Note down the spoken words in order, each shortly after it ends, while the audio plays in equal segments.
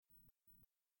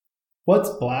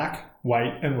What's black,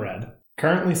 white, and red,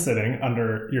 currently sitting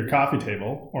under your coffee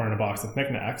table or in a box of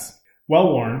knickknacks,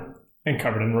 well worn and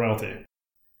covered in royalty?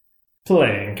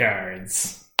 Playing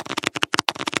cards.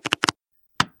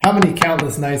 How many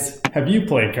countless nights have you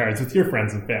played cards with your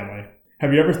friends and family?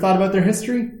 Have you ever thought about their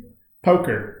history?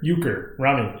 Poker, euchre,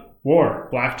 rummy, war,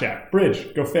 blackjack,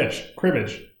 bridge, go fish,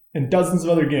 cribbage, and dozens of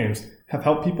other games have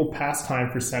helped people pass time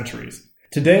for centuries.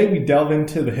 Today, we delve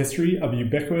into the history of a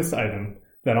ubiquitous item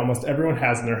that almost everyone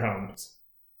has in their homes: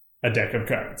 a deck of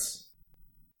cards.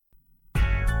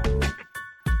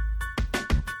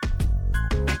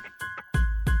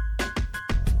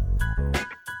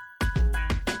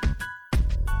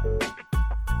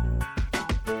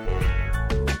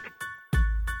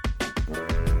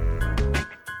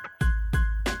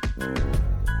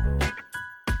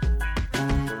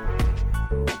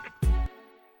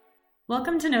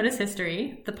 Welcome to Notice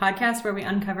History, the podcast where we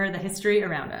uncover the history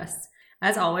around us.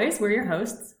 As always, we're your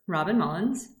hosts, Robin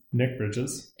Mullins, Nick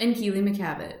Bridges, and Keely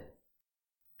McCavitt.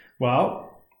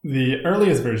 Well, the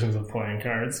earliest versions of playing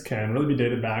cards can really be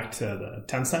dated back to the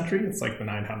 10th century. It's like the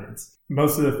 900s.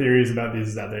 Most of the theories about these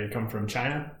is that they come from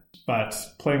China, but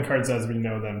playing cards as we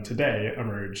know them today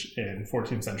emerge in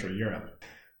 14th century Europe.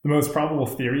 The most probable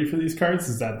theory for these cards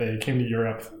is that they came to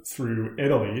Europe through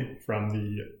Italy from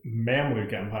the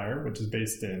Mamluk Empire, which is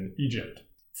based in Egypt.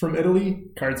 From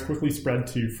Italy, cards quickly spread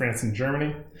to France and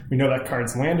Germany. We know that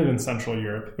cards landed in Central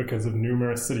Europe because of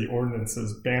numerous city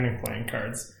ordinances banning playing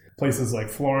cards. Places like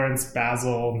Florence,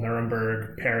 Basel,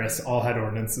 Nuremberg, Paris all had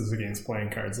ordinances against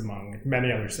playing cards, among many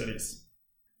other cities.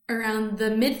 Around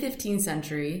the mid-15th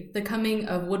century, the coming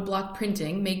of woodblock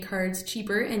printing made cards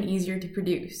cheaper and easier to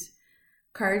produce.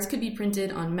 Cards could be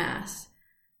printed en masse.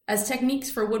 As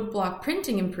techniques for woodblock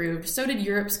printing improved, so did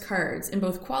Europe's cards in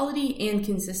both quality and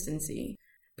consistency.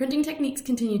 Printing techniques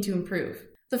continued to improve.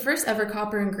 The first ever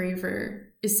copper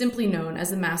engraver is simply known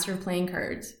as the master of playing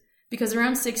cards, because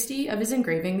around 60 of his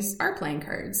engravings are playing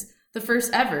cards, the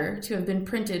first ever to have been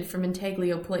printed from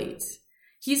intaglio plates.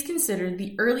 He's considered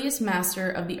the earliest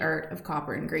master of the art of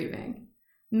copper engraving.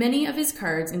 Many of his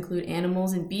cards include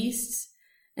animals and beasts,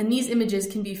 and these images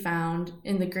can be found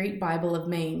in the Great Bible of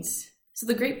Mainz. So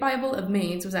the Great Bible of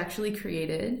Mainz was actually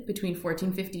created between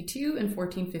 1452 and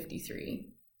 1453.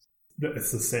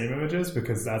 It's the same images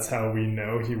because that's how we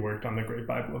know he worked on the Great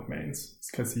Bible of Mainz.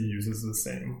 It's because he uses the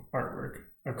same artwork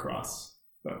across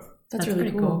both. That's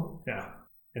really cool. Yeah,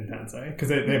 intense, eh? Because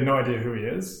they have no idea who he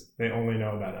is. They only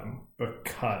know about him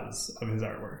because of his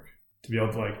artwork. To be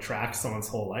able to track someone's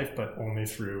whole life, but only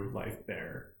through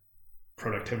their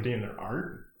productivity in their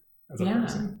art as a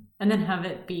person. And then have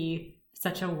it be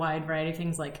such a wide variety of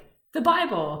things like the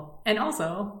Bible and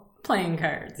also playing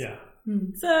cards. Yeah.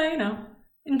 So,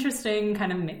 interesting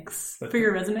kind of mix for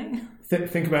your resume.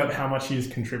 Think about how much he's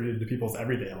contributed to people's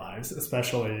everyday lives,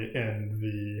 especially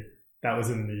that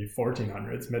was in the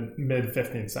 1400s, mid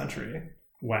 15th century,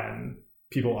 when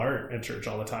people are in church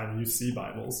all the time. You see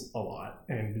Bibles a lot,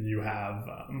 and you have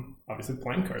obviously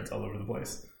playing cards all over the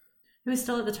place. It was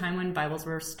still at the time when Bibles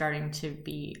were starting to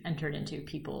be entered into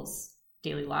people's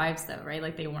daily lives, though,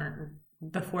 right? They weren't,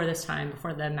 before this time,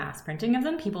 before the mass printing of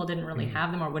them, people didn't really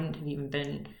have them or wouldn't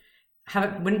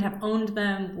have owned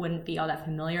them, wouldn't be all that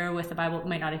familiar with the Bible,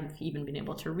 might not have even been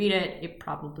able to read it. It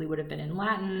probably would have been in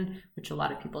Latin, which a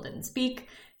lot of people didn't speak.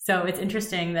 So it's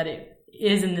interesting that it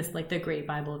is in this, the Great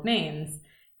Bible of Mainz,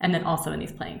 and then also in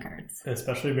these playing cards.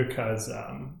 Especially because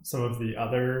some of the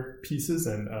other pieces,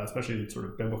 and especially sort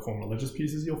of biblical and religious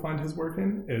pieces you'll find his work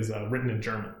in, is written in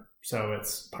German. So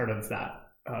it's part of that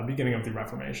beginning of the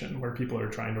Reformation, where people are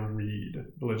trying to read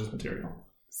religious material.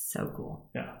 So cool.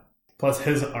 Yeah. Plus,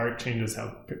 his art changes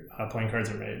how playing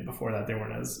cards are made. Before that, they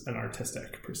weren't as an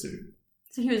artistic pursuit.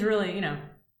 So he was really,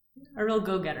 a real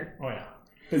go-getter. Oh, yeah.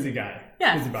 Busy guy.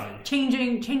 Yeah. Busybody.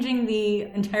 Changing the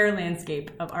entire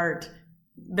landscape of art,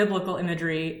 biblical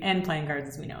imagery, and playing cards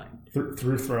as we know it.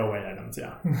 Through throwaway items,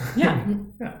 yeah. Yeah.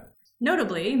 Yeah.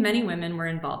 Notably, many women were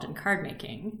involved in card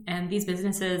making, and these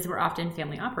businesses were often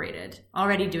family operated,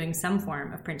 already doing some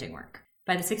form of printing work.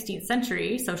 By the 16th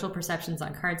century, social perceptions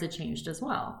on cards had changed as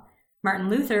well. Martin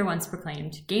Luther once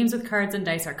proclaimed, "Games with cards and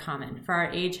dice are common, for our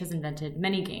age has invented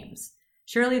many games.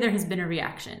 Surely there has been a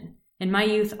reaction. In my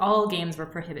youth, all games were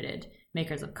prohibited.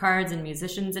 Makers of cards and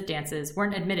musicians at dances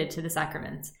weren't admitted to the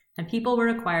sacraments, and people were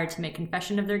required to make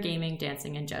confession of their gaming,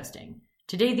 dancing, and jousting.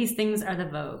 Today these things are the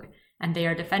vogue, and they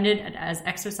are defended as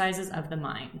exercises of the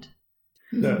mind."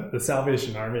 The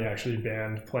Salvation Army actually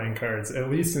banned playing cards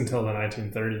at least until the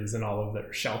 1930s in all of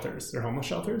their shelters, their homeless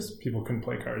shelters. People couldn't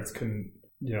play cards, couldn't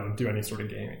do any sort of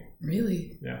gaming.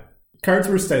 Really? Yeah. Cards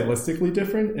were stylistically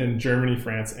different in Germany,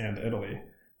 France, and Italy.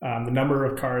 The number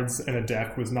of cards in a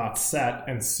deck was not set,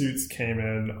 and suits came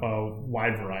in a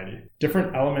wide variety.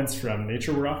 Different elements from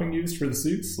nature were often used for the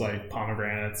suits, like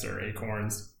pomegranates or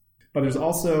acorns. But there's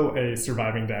also a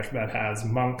surviving deck that has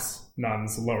monks,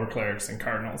 nuns, lower clerics, and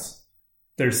cardinals.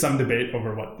 There's some debate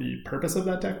over what the purpose of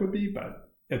that deck would be, but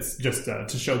it's just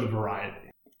to show the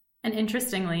variety. And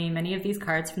interestingly, many of these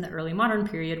cards from the early modern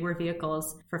period were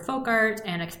vehicles for folk art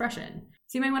and expression.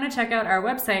 So you might want to check out our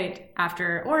website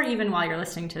after, or even while you're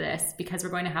listening to this, because we're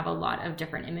going to have a lot of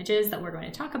different images that we're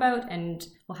going to talk about, and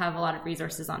we'll have a lot of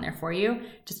resources on there for you.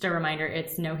 Just a reminder,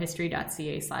 it's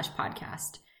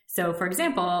knowhistory.ca/podcast. So for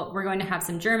example, we're going to have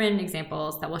some German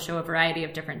examples that will show a variety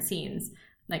of different scenes,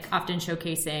 like often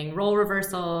showcasing role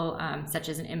reversal, such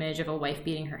as an image of a wife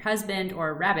beating her husband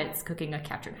or rabbits cooking a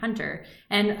captured hunter,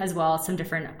 and as well some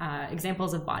different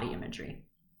examples of body imagery.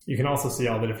 You can also see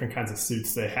all the different kinds of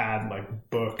suits they had,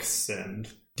 like books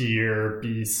and deer,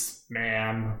 beasts,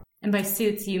 man. And by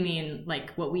suits, you mean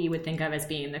like what we would think of as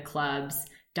being the clubs,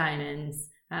 diamonds,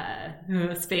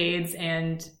 spades,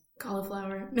 and...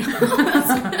 cauliflower.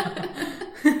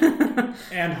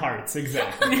 And hearts,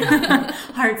 exactly.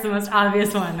 Hearts, the most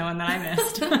obvious one, the one that I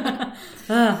missed.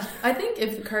 I think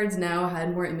if the cards now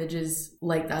had more images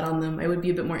like that on them, I would be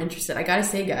a bit more interested. I gotta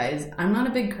say, guys, I'm not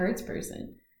a big cards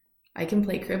person. I can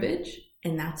play cribbage,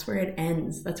 and that's where it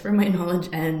ends. That's where my knowledge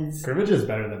ends. Cribbage is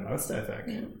better than most, I think.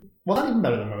 Yeah. Well, not even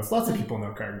better than most. Lots of people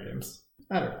know card games.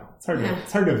 I don't know. It's hard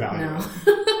to evaluate. No.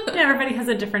 Yeah, everybody has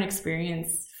a different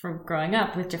experience from growing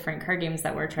up with different card games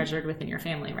that were treasured within your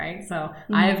family, right? So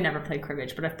I've never played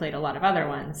cribbage, but I've played a lot of other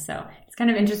ones. So it's kind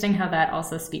of interesting how that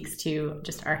also speaks to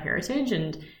just our heritage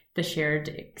and the shared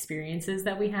experiences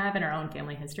that we have in our own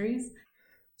family histories.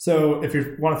 So if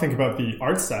you want to think about the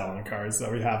art style on cards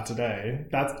that we have today,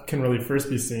 that can really first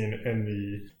be seen in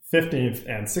the 15th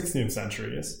and 16th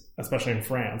centuries, especially in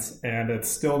France. And it's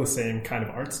still the same kind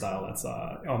of art style that's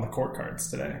on the court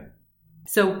cards today.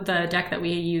 So the deck that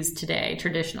we use today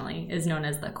traditionally is known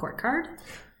as the court card?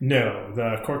 No,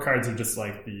 the court cards are just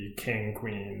like the king,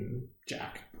 queen,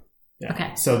 jack. Yeah.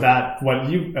 Okay. So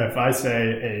if I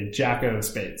say a jack of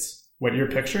spades, what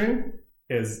you're picturing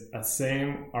is a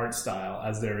same art style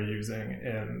as they were using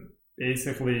in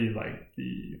basically like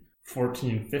the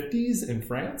 1450s in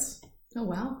France. Oh,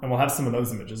 wow. And we'll have some of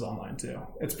those images online too.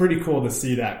 It's pretty cool to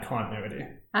see that continuity.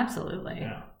 Absolutely.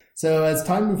 Yeah. So as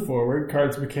time moved forward,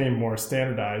 cards became more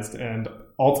standardized, and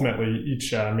ultimately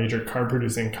each major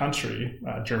card-producing country,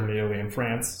 Germany, Italy, and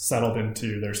France, settled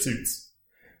into their suits.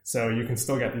 So you can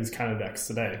still get these kind of decks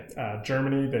today.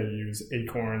 Germany, they use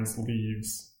acorns,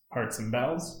 leaves, hearts, and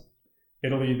bells.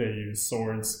 Italy, they use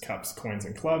swords, cups, coins,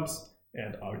 and clubs.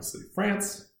 And obviously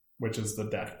France, which is the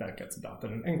deck that gets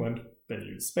adopted in England, they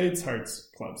use spades, hearts,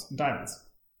 clubs, and diamonds.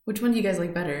 Which one do you guys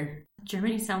like better?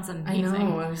 Germany sounds amazing. I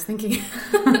know, I was thinking.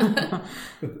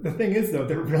 The thing is, though,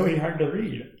 they're really hard to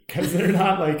read because they're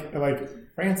not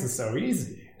like France is so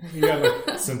easy. You have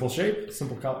like simple shape,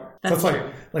 simple color. That's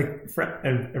so it's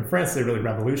in France, they really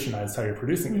revolutionized how you're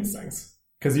producing these things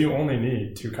because you only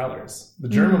need two colors. The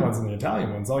German ones and the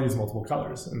Italian ones all use multiple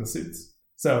colors in the suits.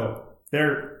 So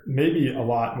they're maybe a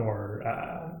lot more,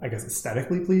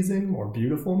 aesthetically pleasing, more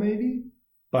beautiful maybe.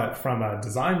 But from a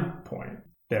design point,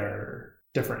 they're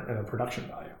different in a production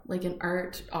value. Like an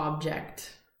art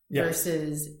object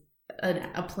versus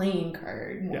a playing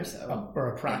card, more so.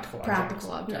 Or a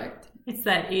practical object. Yeah. It's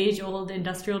that age-old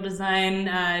industrial design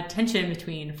tension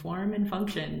between form and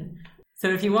function. So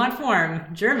if you want form,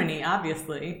 Germany,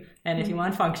 obviously. And if you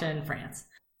want function, France.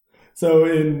 So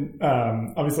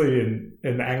obviously in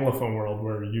the Anglophone world,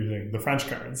 we're using the French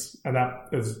cards. And that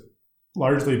is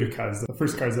largely because the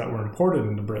first cards that were imported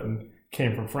into Britain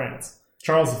came from France.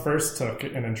 Charles I took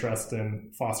an interest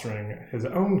in fostering his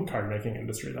own card-making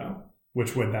industry, though,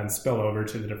 which would then spill over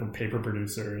to the different paper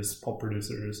producers, pulp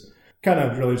producers, kind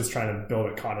of really just trying to build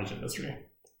a cottage industry.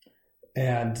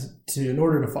 And in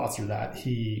order to foster that,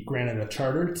 he granted a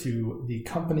charter to the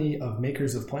Company of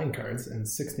Makers of Playing Cards in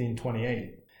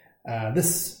 1628.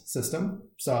 This system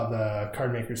saw the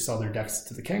card makers sell their decks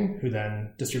to the king, who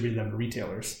then distributed them to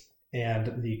retailers.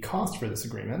 And the cost for this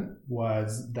agreement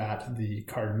was that the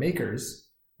card makers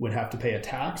would have to pay a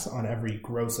tax on every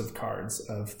gross of cards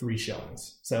of 3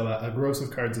 shillings. So a gross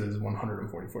of cards is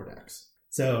 144 decks.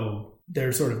 So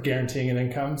they're sort of guaranteeing an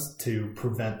income to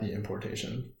prevent the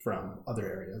importation from other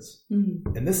areas.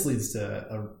 Mm-hmm. And this leads to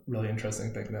a really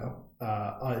interesting thing, though.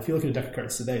 If you look at a deck of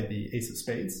cards today, the Ace of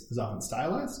Spades is often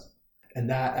stylized. And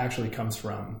that actually comes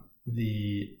from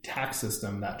the tax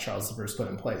system that Charles I put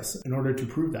in place. In order to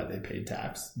prove that they paid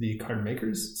tax, the card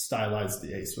makers stylized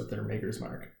the ace with their maker's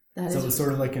mark. So it's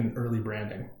sort of like an early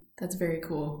branding. That's very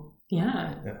cool.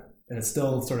 Yeah. And it's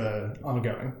still sort of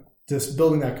ongoing, just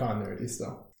building that continuity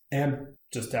still. And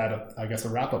just to add, a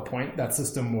wrap-up point, that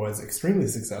system was extremely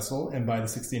successful, and by the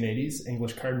 1680s,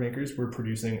 English card makers were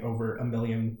producing over 1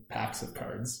 million packs of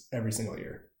cards every single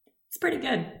year. It's pretty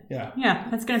good. Yeah. Yeah,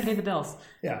 that's going to pay the bills.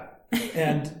 Yeah.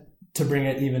 And to bring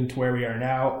it even to where we are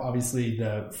now, obviously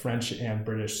the French and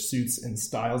British suits and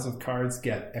styles of cards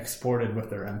get exported with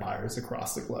their empires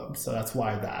across the globe. So that's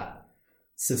why that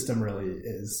system really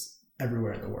is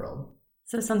everywhere in the world.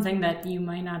 So something that you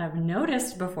might not have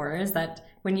noticed before is that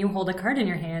when you hold a card in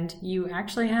your hand, you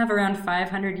actually have around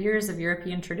 500 years of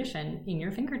European tradition in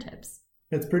your fingertips.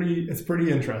 It's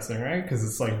pretty interesting, right? Because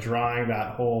it's like drawing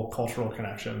that whole cultural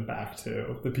connection back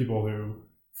to the people who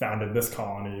founded this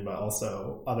colony, but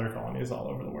also other colonies all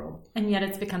over the world. And yet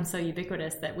it's become so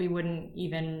ubiquitous that we wouldn't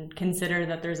even consider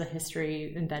that there's a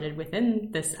history embedded within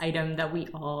this item that we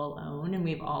all own and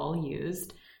we've all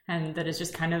used. And that is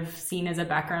just kind of seen as a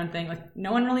background thing. Like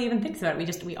no one really even thinks about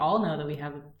it. We all know that we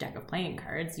have a deck of playing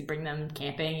cards. You bring them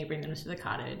camping, you bring them to the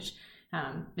cottage.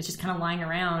 It's just kind of lying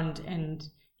around, and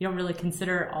you don't really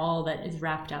consider all that is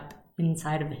wrapped up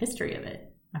inside of the history of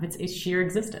it, of its sheer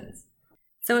existence.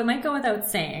 So it might go without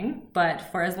saying, but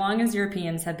for as long as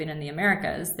Europeans have been in the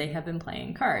Americas, they have been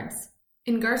playing cards.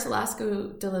 In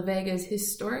Garcilaso de la Vega's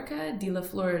Historia de la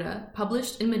Florida,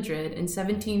 published in Madrid in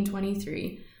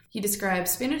 1723, he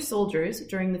describes Spanish soldiers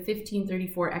during the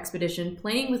 1534 expedition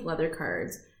playing with leather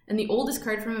cards, and the oldest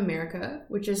card from America,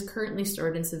 which is currently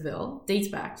stored in Seville, dates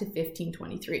back to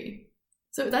 1523.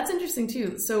 So that's interesting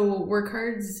too. So were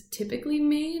cards typically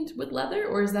made with leather,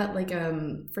 or is that like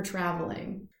for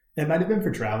traveling? It might have been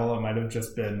for travel. It might have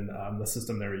just been the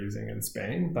system they were using in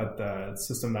Spain, but the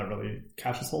system that really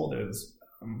catches hold is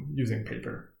using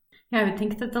paper. Yeah, I would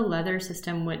think that the leather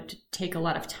system would take a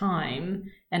lot of time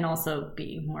and also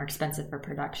be more expensive for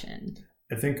production.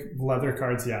 I think leather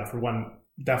cards, for one,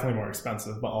 definitely more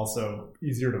expensive, but also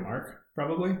easier to mark,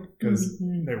 probably, because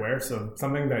they wear. So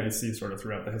something that you see sort of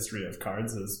throughout the history of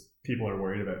cards is people are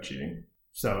worried about cheating.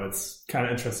 So it's kind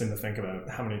of interesting to think about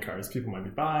how many cards people might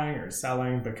be buying or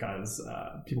selling, because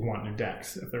people want new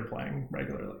decks if they're playing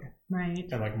regularly. Right.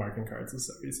 And like marking cards is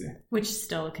so easy. Which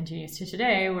still continues to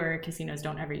today, where casinos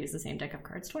don't ever use the same deck of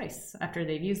cards twice. After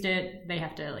they've used it, they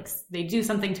have to they do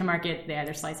something to mark it. They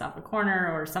either slice off a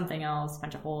corner or something else,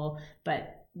 punch a hole,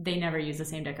 but they never use the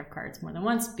same deck of cards more than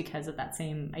once because of that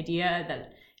same idea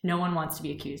that no one wants to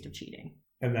be accused of cheating.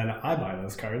 And then I buy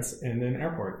those cards in an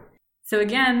airport. So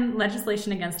again,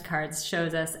 legislation against cards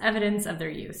shows us evidence of their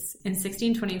use. In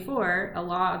 1624, a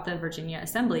law of the Virginia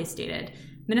Assembly stated,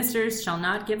 "Ministers shall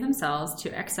not give themselves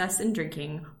to excess in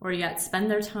drinking, or yet spend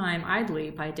their time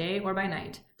idly by day or by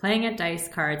night, playing at dice,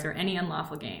 cards, or any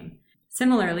unlawful game."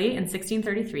 Similarly, in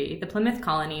 1633, the Plymouth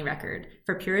Colony record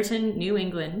for Puritan New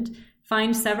England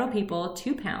fined several people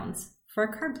 £2 for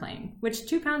card playing, which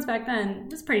 £2 back then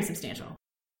was pretty substantial.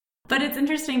 But it's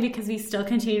interesting because we still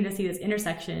continue to see this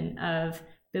intersection of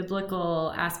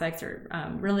biblical aspects or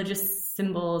religious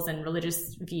symbols and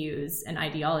religious views and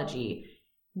ideology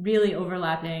really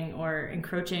overlapping or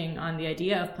encroaching on the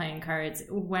idea of playing cards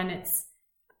when it's,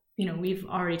 we've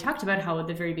already talked about how at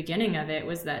the very beginning of it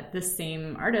was that the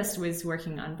same artist was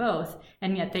working on both,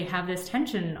 and yet they have this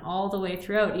tension all the way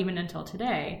throughout, even until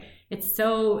today. It's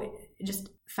so just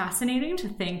fascinating to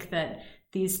think that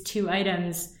these two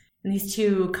items and these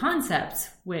two concepts,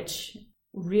 which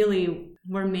really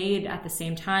were made at the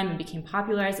same time and became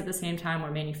popularized at the same time, were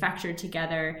manufactured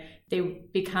together, they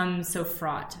become so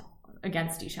fraught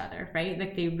against each other, right?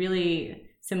 Like they really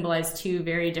symbolize two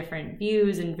very different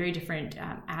views and very different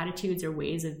attitudes or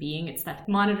ways of being. It's that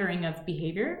monitoring of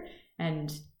behavior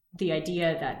and the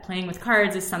idea that playing with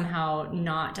cards is somehow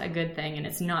not a good thing, and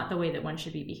it's not the way that one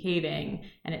should be behaving,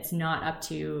 and it's not up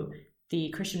to the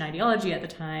Christian ideology at the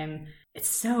time. It's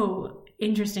so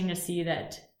interesting to see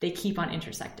that they keep on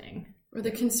intersecting. Or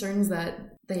the concerns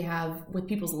that they have with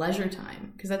people's leisure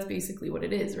time, because that's basically what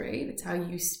it is, right? It's how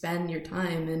you spend your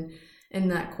time. And in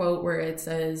that quote where it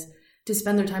says to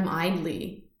spend their time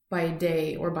idly by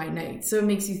day or by night. So it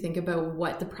makes you think about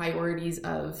what the priorities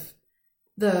of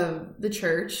the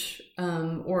church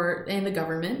and the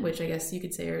government, which I guess you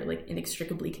could say are like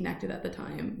inextricably connected at the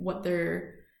time,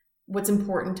 what's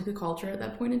important to the culture at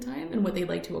that point in time and what they'd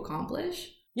like to accomplish.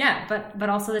 Yeah, but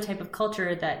also the type of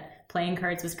culture that playing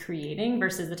cards was creating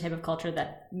versus the type of culture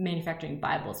that manufacturing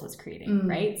Bibles was creating,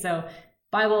 right? So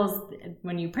Bibles,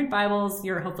 when you print Bibles,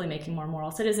 you're hopefully making more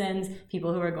moral citizens,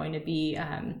 people who are going to be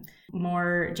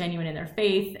more genuine in their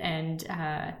faith. And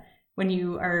when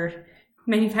you are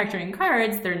manufacturing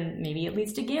cards, then maybe it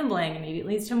leads to gambling, and maybe it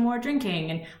leads to more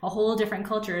drinking and a whole different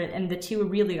culture, and the two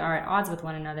really are at odds with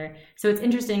one another. So it's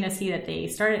interesting to see that they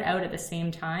started out at the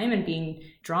same time and being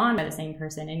drawn by the same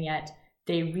person, and yet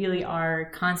they really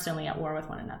are constantly at war with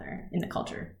one another in the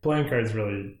culture. Playing cards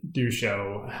really do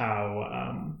show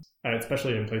how,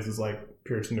 especially in places like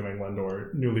Puritan New England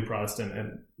or newly Protestant,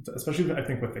 and especially I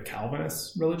think with the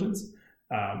Calvinist religions,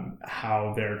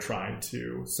 how they're trying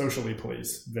to socially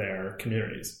police their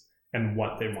communities and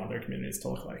what they want their communities to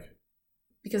look like.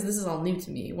 Because this is all new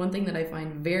to me, one thing that I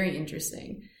find very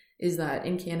interesting is that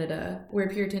in Canada, where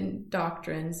Puritan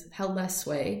doctrines held less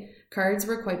sway, cards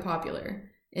were quite popular.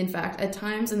 In fact, at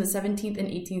times in the 17th and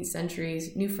 18th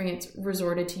centuries, New France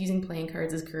resorted to using playing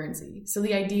cards as currency. So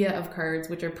the idea of cards,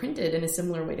 which are printed in a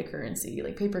similar way to currency,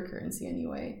 like paper currency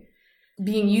anyway,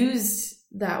 being used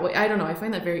that way, I don't know, I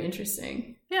find that very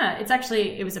interesting. Yeah,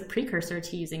 it was a precursor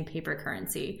to using paper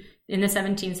currency. In the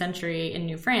 17th century in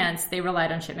New France, they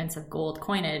relied on shipments of gold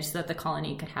coinage so that the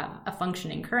colony could have a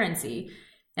functioning currency.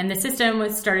 And the system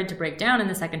was started to break down in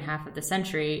the second half of the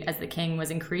century as the king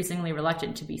was increasingly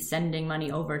reluctant to be sending money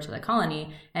over to the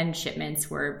colony, and shipments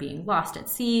were being lost at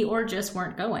sea or just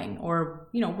weren't going, or,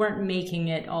 weren't making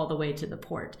it all the way to the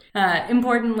port.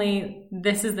 Importantly,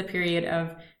 this is the period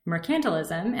of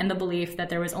mercantilism and the belief that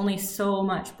there was only so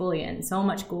much bullion, so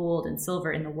much gold and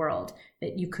silver in the world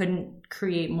that you couldn't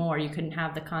create more. You couldn't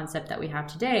have the concept that we have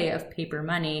today of paper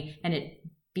money and it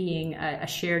being a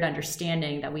shared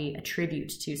understanding that we attribute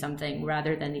to something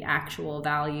rather than the actual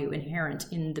value inherent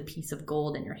in the piece of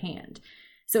gold in your hand.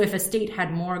 So if a state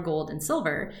had more gold and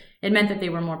silver, it meant that they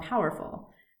were more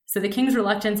powerful. So the king's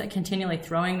reluctance at continually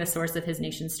throwing the source of his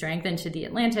nation's strength into the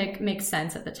Atlantic makes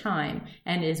sense at the time,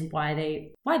 and is why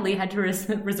they widely had to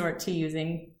resort to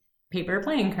using paper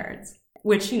playing cards.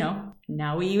 Which,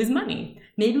 now we use money.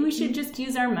 Maybe we should just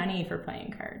use our money for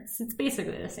playing cards. It's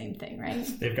basically the same thing, right?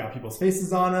 They've got people's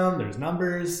faces on them. There's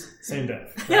numbers. Same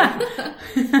diff. Right?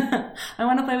 Yeah. I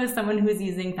want to play with someone who's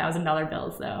using $1,000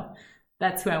 bills, though.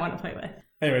 That's who I want to play with.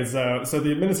 Anyways, so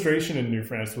the administration in New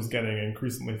France was getting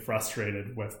increasingly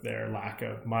frustrated with their lack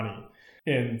of money.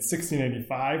 In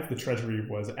 1685, the treasury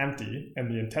was empty, and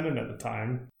the intendant at the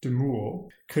time, De Moule,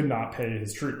 could not pay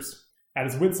his troops. At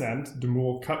his wit's end, De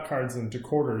Moule cut cards into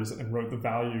quarters and wrote the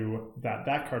value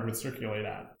that card would circulate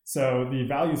at. So the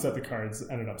values that the cards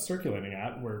ended up circulating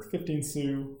at were 15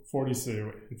 sous, 40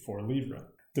 sous, and 4 livres.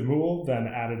 De Moule then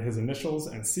added his initials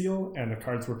and seal, and the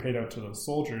cards were paid out to the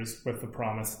soldiers with the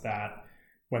promise that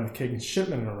when the king's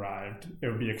shipment arrived, it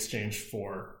would be exchanged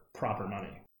for proper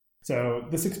money. So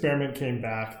this experiment came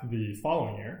back the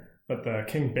following year, but the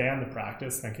king banned the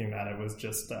practice, thinking that it was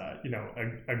just,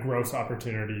 a gross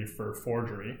opportunity for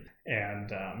forgery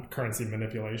and currency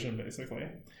manipulation, basically.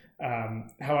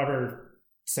 However,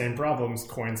 same problems.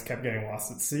 Coins kept getting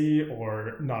lost at sea,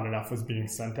 or not enough was being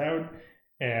sent out,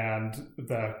 and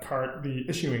the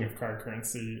issuing of card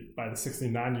currency by the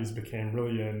 1690s became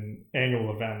really an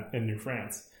annual event in New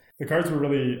France. The cards were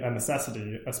really a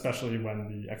necessity, especially when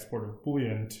the export of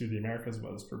bullion to the Americas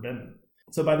was forbidden.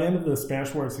 So by the end of the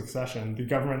Spanish War of Succession, the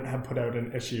government had put out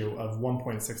an issue of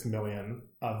 1.6 million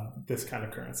of this kind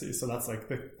of currency. So that's like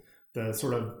the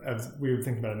sort of, as we would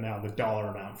think about it now, the dollar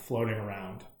amount floating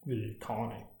around the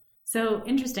colony. So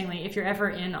interestingly, if you're ever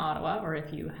in Ottawa, or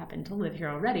if you happen to live here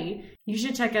already, you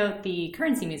should check out the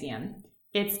Currency Museum.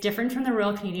 It's different from the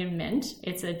Royal Canadian Mint.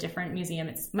 It's a different museum.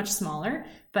 It's much smaller,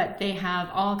 but they have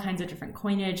all kinds of different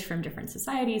coinage from different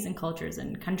societies and cultures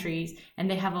and countries. And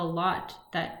they have a lot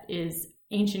that is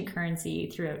ancient currency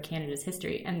throughout Canada's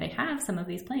history. And they have some of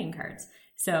these playing cards.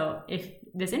 So if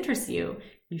this interests you,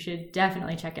 you should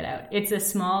definitely check it out. It's a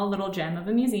small little gem of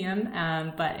a museum,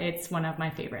 but it's one of my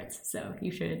favorites. So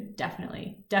you should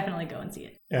definitely go and see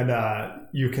it. And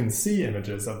you can see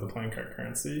images of the playing card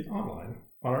currency online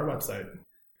on our website.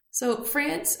 So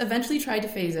France eventually tried to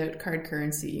phase out card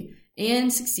currency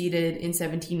and succeeded in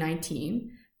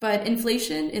 1719. But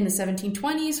inflation in the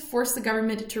 1720s forced the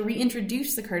government to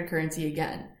reintroduce the card currency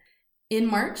again. In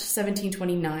March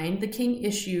 1729, the king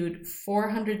issued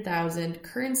 400,000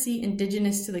 currency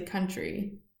indigenous to the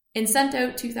country and sent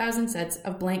out 2,000 sets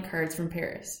of blank cards from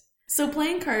Paris. So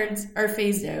playing cards are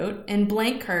phased out and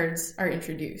blank cards are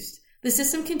introduced. The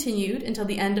system continued until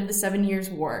the end of the 7 Years'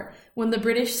 War, when the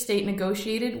British state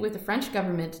negotiated with the French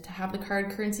government to have the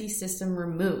card currency system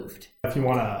removed. If you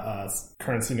want a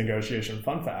currency negotiation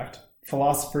fun fact,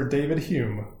 philosopher David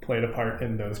Hume played a part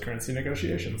in those currency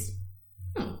negotiations.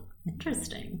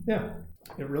 Interesting. Yeah,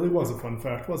 it really was a fun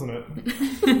fact, wasn't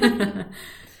it?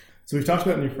 So we've talked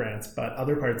about New France, but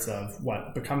other parts of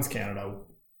what becomes Canada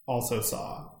also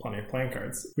saw plenty of playing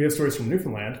cards. We have stories from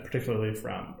Newfoundland, particularly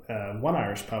from one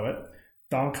Irish poet,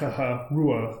 Dancaha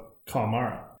Rua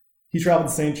Kalmara. He traveled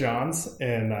to St. John's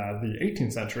in the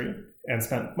 18th century and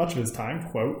spent much of his time,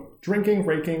 quote, drinking,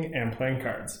 raking, and playing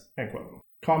cards, end quote.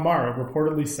 Kalmara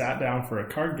reportedly sat down for a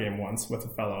card game once with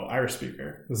a fellow Irish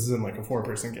speaker. This is in like a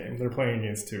 4-person game. They're playing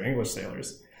against 2 English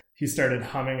sailors. He started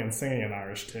humming and singing an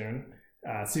Irish tune,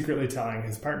 secretly telling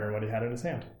his partner what he had in his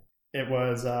hand. It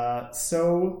was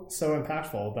so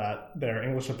impactful that their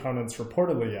English opponents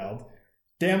reportedly yelled,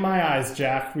 "Damn my eyes,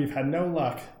 Jack, we've had no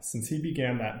luck since he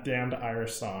began that damned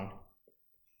Irish song."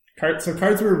 So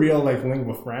cards were real like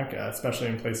lingua franca, especially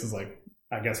in places like,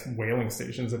 I guess, whaling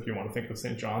stations, if you want to think of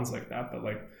St. John's like that, but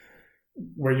like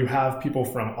where you have people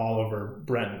from all over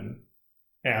Britain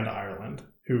and Ireland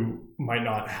who might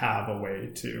not have a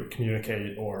way to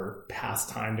communicate or pass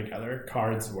time together.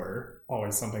 Cards were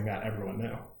always something that everyone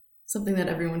knew. Something that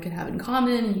everyone could have in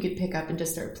common and you could pick up and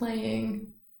just start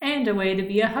playing. And a way to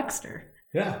be a huckster.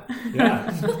 Yeah.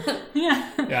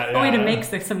 A way to make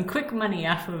some quick money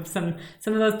off of some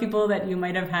of those people that you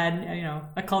might have had,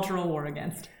 a cultural war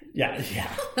against. Yeah.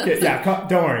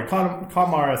 Don't worry.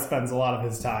 Kalmara spends a lot of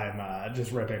his time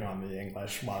just ripping on the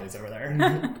English while he's over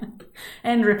there.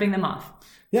 And ripping them off.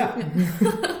 Yeah.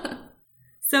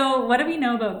 So what do we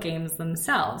know about games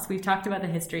themselves? We've talked about the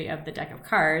history of the deck of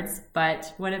cards,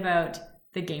 but what about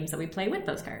the games that we play with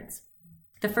those cards?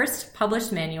 The first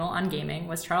published manual on gaming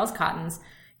was Charles Cotton's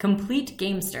Complete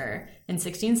Gamester in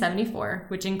 1674,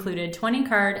 which included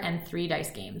 20-card and 3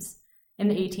 dice games. In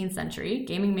the 18th century,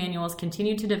 gaming manuals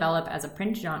continued to develop as a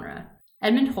print genre.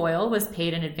 Edmund Hoyle was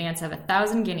paid in advance of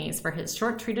 1,000 guineas for his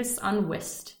short treatise on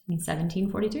whist in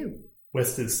 1742.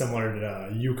 Whist is similar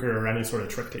to euchre or any sort of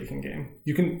trick-taking game.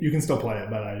 You can still play it,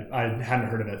 but I hadn't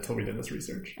heard of it till we did this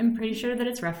research. I'm pretty sure that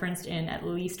it's referenced in at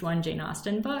least one Jane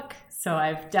Austen book, so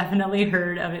I've definitely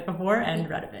heard of it before and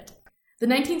read of it. The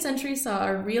 19th century saw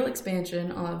a real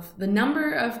expansion of the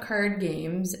number of card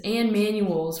games and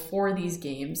manuals for these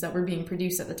games that were being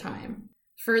produced at the time.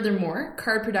 Furthermore,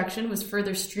 card production was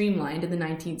further streamlined in the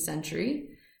 19th century.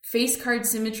 Face card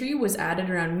symmetry was added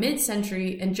around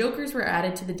mid-century, and jokers were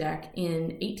added to the deck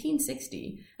in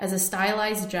 1860 as a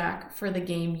stylized jack for the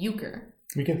game euchre.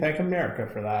 We can thank America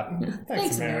for that.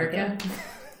 Thanks, America.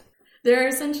 There are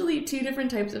essentially 2 different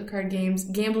types of card games,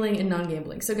 gambling and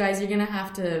non-gambling. So guys, you're going to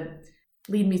have to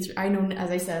lead me through. I know,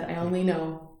 as I said, I only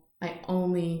know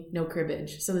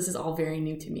cribbage. So this is all very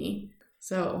new to me.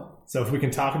 So if we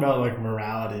can talk about like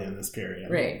morality in this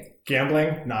period. Right.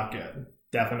 Gambling, not good.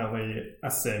 Definitely a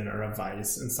sin or a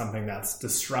vice and something that's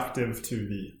destructive to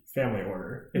the family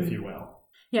order, if you will.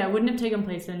 Yeah, it wouldn't have taken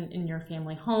place in your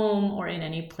family home or in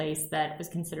any place that was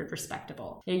considered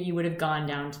respectable. You would have gone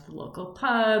down to the local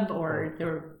pub or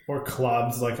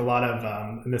clubs. Like a lot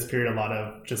of, in this period, a lot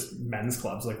of just men's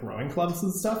clubs, like rowing clubs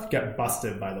and stuff, get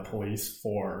busted by the police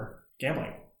for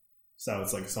gambling. So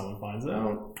it's like someone finds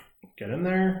out, get in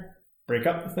there, break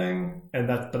up the thing,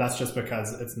 but that's just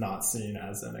because it's not seen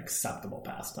as an acceptable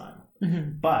pastime.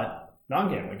 Mm-hmm. But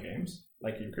non-gambling games,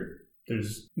 like euchre,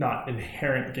 there's not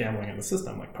inherent gambling in the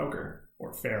system like poker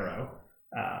or faro.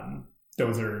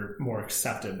 Those are more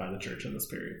accepted by the church in this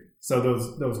period. So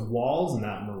those walls and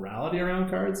that morality around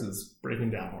cards is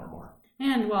breaking down more and more.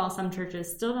 And while some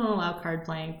churches still don't allow card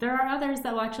playing, there are others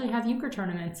that will actually have euchre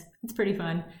tournaments. It's pretty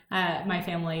fun. My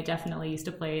family definitely used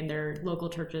to play in their local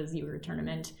church's euchre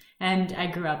tournament. And I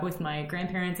grew up with my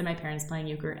grandparents and my parents playing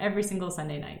euchre every single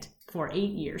Sunday night for 8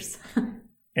 years.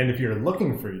 And if you're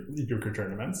looking for euchre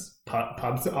tournaments,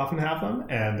 pubs often have them.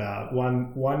 And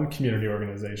one community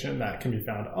organization that can be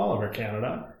found all over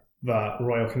Canada, the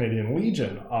Royal Canadian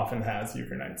Legion, often has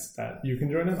euchre nights that you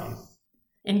can join in on.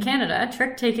 In Canada,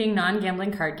 trick-taking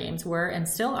non-gambling card games were and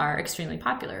still are extremely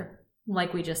popular.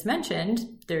 Like we just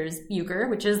mentioned, there's euchre,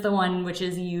 which is the one which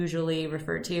is usually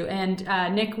referred to, and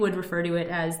Nick would refer to it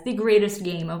as the greatest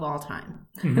game of all time.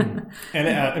 Mm-hmm.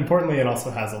 And importantly, it also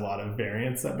has a lot of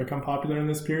variants that become popular in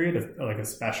this period, like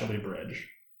especially bridge.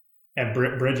 And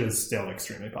bridge is still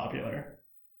extremely popular.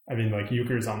 I mean, like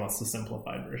euchre is almost a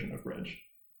simplified version of bridge.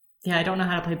 Yeah, I don't know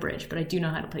how to play bridge, but I do know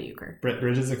how to play euchre.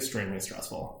 Bridge is extremely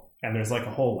stressful. And there's like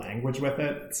a whole language with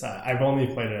it. I've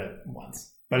only played it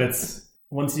once, but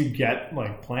once you get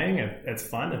like playing it, it's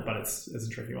fun, but it's a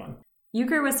tricky one.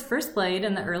 Euchre was first played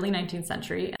in the early 19th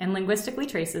century and linguistically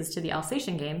traces to the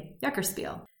Alsatian game,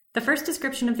 Euchrespiel. The first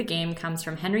description of the game comes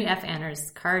from Henry F. Anner's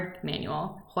card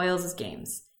manual, Hoyle's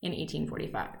Games, in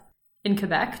 1845. In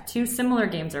Quebec, 2 similar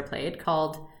games are played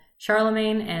called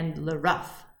Charlemagne and Le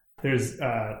Ruff. There's,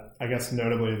 I guess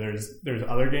notably, there's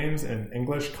other games in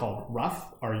English called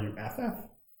Ruff, R-U-F-F,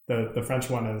 The French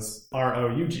one is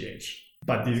ROUGH,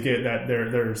 but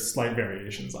there's slight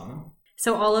variations on them.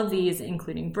 So all of these,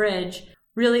 including bridge,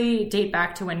 really date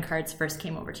back to when cards first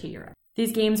came over to Europe.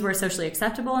 These games were socially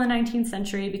acceptable in the 19th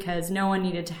century because no one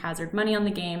needed to hazard money on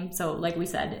the game. So like we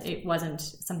said, it wasn't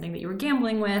something that you were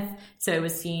gambling with. So it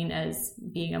was seen as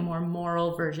being a more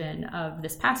moral version of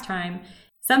this pastime.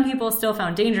 Some people still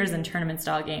found dangers in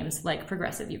tournament-style games like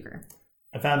progressive euchre.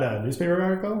 I found a newspaper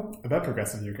article about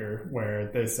progressive euchre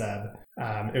where they said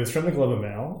it was from the Globe and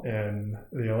Mail in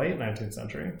the late 19th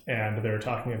century. And they were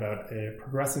talking about a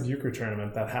progressive euchre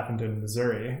tournament that happened in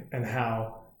Missouri and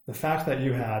how the fact that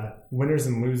you had winners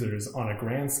and losers on a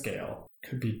grand scale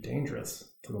could be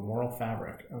dangerous to the moral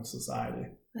fabric of society.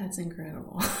 That's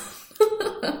incredible.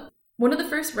 One of the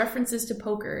first references to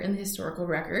poker in the historical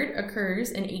record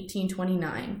occurs in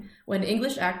 1829 when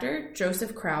English actor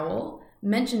Joseph Crowell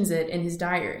mentions it in his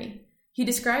diary. He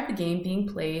described the game being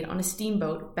played on a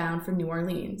steamboat bound for New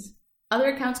Orleans.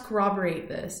 Other accounts corroborate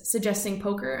this, suggesting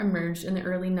poker emerged in the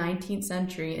early 19th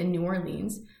century in New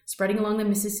Orleans, spreading along the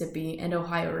Mississippi and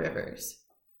Ohio rivers.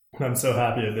 I'm so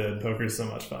happy it did. Poker's so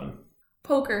much fun.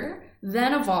 Poker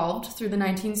then evolved through the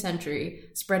 19th century,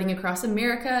 spreading across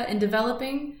America and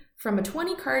developing from a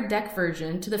 20-card deck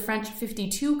version to the French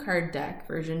 52-card deck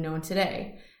version known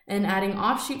today, and adding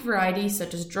offshoot varieties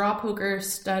such as draw poker,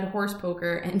 stud horse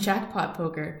poker, and jackpot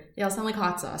poker. They all sound like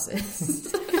hot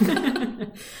sauces.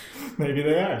 Maybe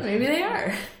they are. Maybe they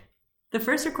are. The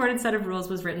first recorded set of rules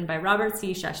was written by Robert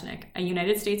C. Shushnick, a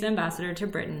United States ambassador to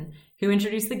Britain, who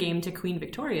introduced the game to Queen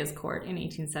Victoria's court in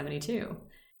 1872.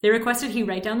 They requested he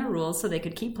write down the rules so they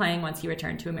could keep playing once he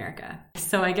returned to America.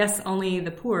 So I guess only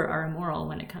the poor are immoral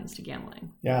when it comes to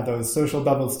gambling. Yeah, those social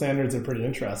double standards are pretty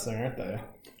interesting, aren't they?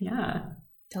 Yeah.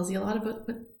 Tells you a lot about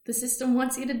what the system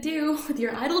wants you to do with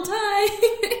your idle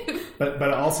time. But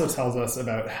it also tells us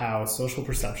about how social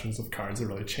perceptions of cards are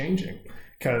really changing.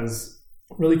 Because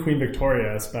really Queen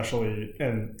Victoria, especially,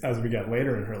 and as we get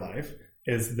later in her life,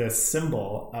 is this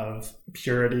symbol of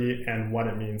purity and what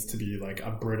it means to be like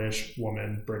a British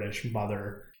woman, British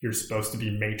mother. You're supposed to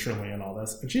be matronly and all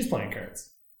this. And she's playing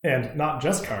cards. And not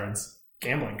just cards,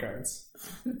 gambling cards.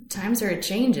 Times are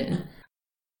a-changing.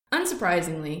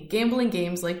 Unsurprisingly, gambling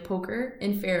games like poker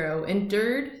and faro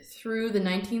endured through the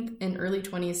 19th and early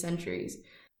 20th centuries,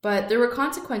 but there were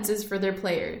consequences for their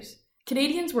players.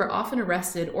 Canadians were often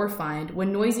arrested or fined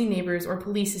when noisy neighbors or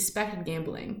police suspected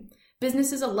gambling.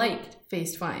 Businesses alike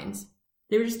faced fines.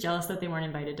 They were just jealous that they weren't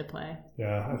invited to play.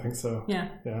 Yeah, I think so. Yeah.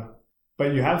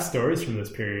 But you have stories from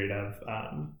this period of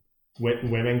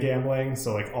women gambling,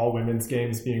 so like all women's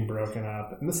games being broken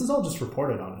up. And this is all just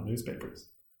reported on in newspapers.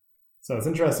 So it's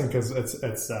interesting because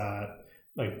it's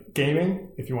like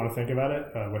gaming, if you want to think about it,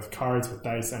 with cards, with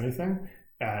dice, anything.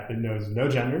 It knows no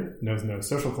gender, knows no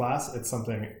social class. It's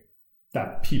something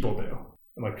that people do,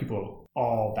 and like people of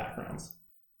all backgrounds.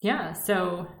 Yeah,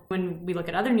 so when we look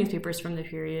at other newspapers from the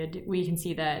period, we can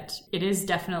see that it is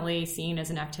definitely seen as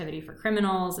an activity for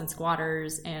criminals and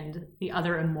squatters and the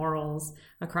other immorals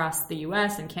across the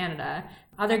US and Canada.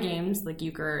 Other games like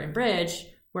euchre and bridge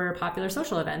were popular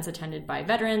social events attended by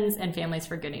veterans and families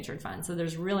for good-natured fun. So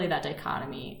there's really that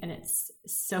dichotomy, and it's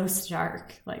so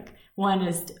stark. Like, one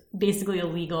is basically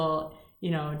illegal,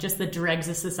 just the dregs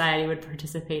of society would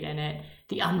participate in it,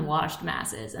 the unwashed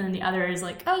masses. And then the other is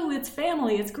like, oh, it's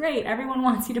family, it's great, everyone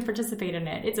wants you to participate in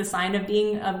it. It's a sign of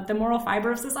being the moral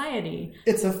fiber of society.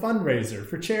 It's a fundraiser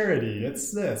for charity,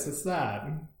 it's this, it's that.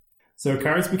 So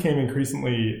cards became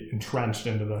increasingly entrenched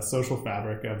into the social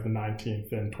fabric of the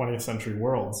 19th and 20th century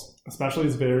worlds, especially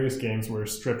as various games were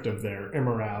stripped of their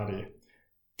immorality.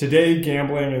 Today,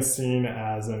 gambling is seen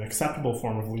as an acceptable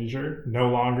form of leisure, no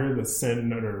longer the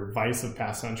sin or vice of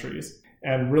past centuries.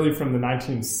 And really from the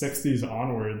 1960s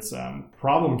onwards,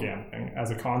 problem gambling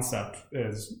as a concept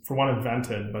is, for one,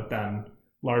 invented, but then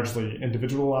largely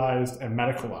individualized and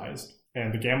medicalized.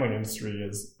 And the gambling industry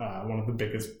is one of the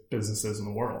biggest businesses in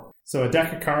the world. So a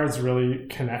deck of cards really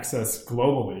connects us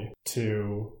globally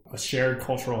to a shared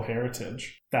cultural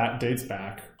heritage that dates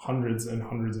back hundreds and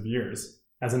hundreds of years.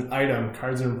 As an item,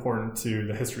 cards are important to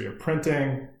the history of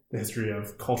printing, the history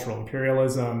of cultural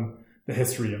imperialism, the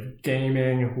history of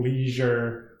gaming,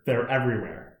 leisure. They're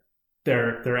everywhere.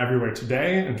 They're everywhere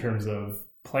today in terms of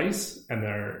place, and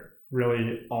they're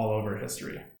really all over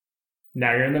history.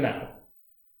 Now you're in the know.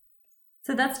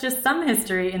 So that's just some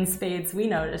history in spades we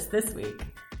noticed this week.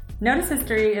 Notice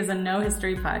History is a No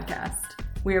History podcast.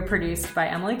 We are produced by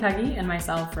Emily Cuggy and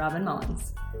myself, Robin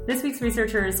Mullins. This week's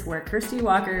researchers were Kirsty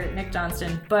Walker, Nick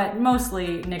Johnston, but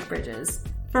mostly Nick Bridges.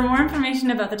 For more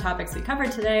information about the topics we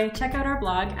covered today, check out our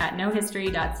blog at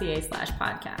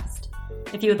nohistory.ca/podcast.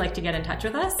 If you would like to get in touch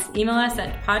with us, email us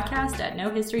at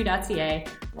podcast@knowhistory.ca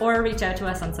or reach out to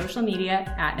us on social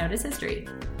media @NoticeHistory.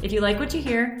 If you like what you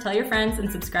hear, tell your friends and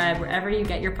subscribe wherever you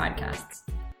get your podcasts.